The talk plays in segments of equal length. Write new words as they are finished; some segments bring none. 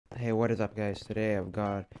Hey, what is up, guys? Today I've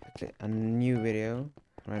got a new video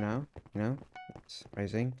right now. It's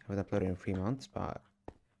rising. I haven't uploaded in 3 months, but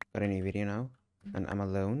got a new video now, and I'm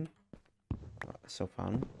alone. So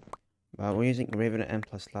fun. But we're using Raven N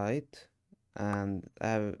Lite, and I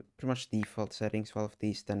have pretty much default settings for all of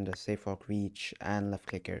these. Then the safe walk, reach, and left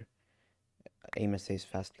clicker. Aim and stays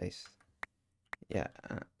fast place. Yeah.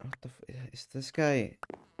 What the is this guy?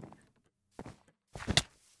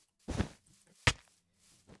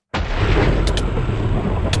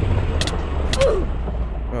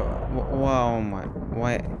 Wow,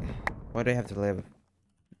 why do I have to live?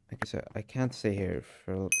 Like I said, I can't stay here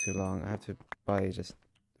for too long. I have to buy just a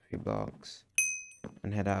few blocks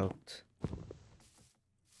and head out.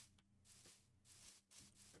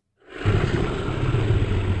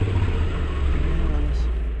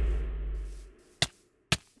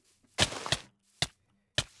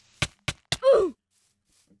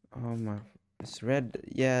 Oh my, it's red.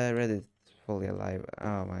 Yeah, red is fully alive.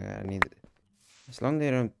 Oh my god, I need it. As long as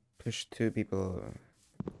they don't push 2 people.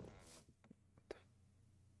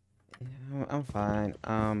 Yeah, I'm fine.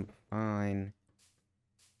 I'm fine.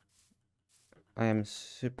 I am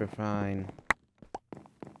super fine.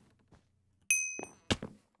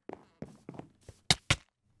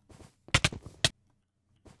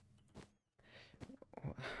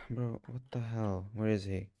 Bro, what the hell? Where is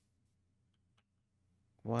he?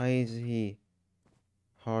 Why is he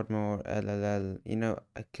hard mode LLL? You know,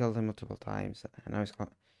 I killed him multiple times and now he's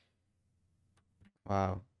gone.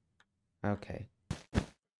 Wow. Okay.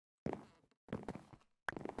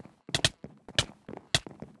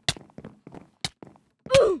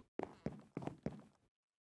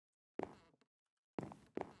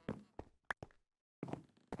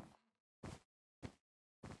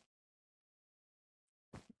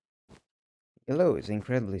 Yellow is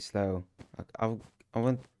incredibly slow. Like, I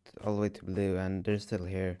went all the way to blue and they're still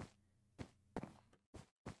here.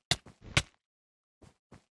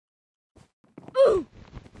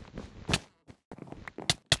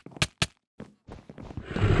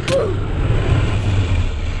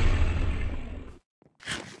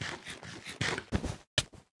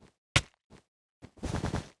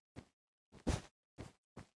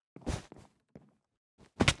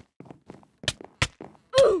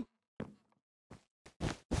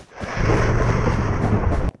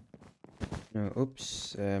 No,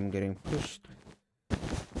 oops, I'm getting pushed.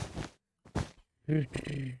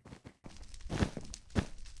 Okay,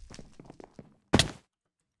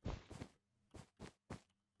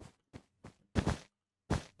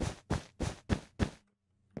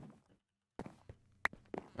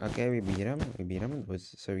 we beat him. It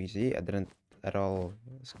was so easy. I didn't at all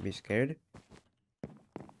be scared.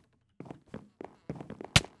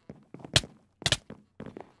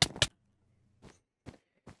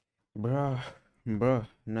 Bruh,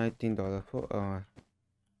 $19 for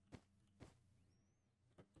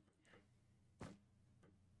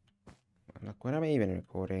like, what am I even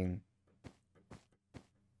recording?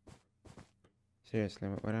 Seriously,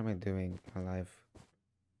 what am I doing with my life?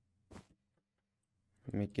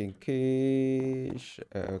 Making cash.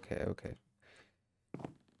 Okay.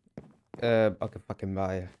 Okay, fucking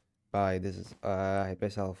bye. Bye. This is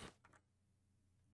Hypixel.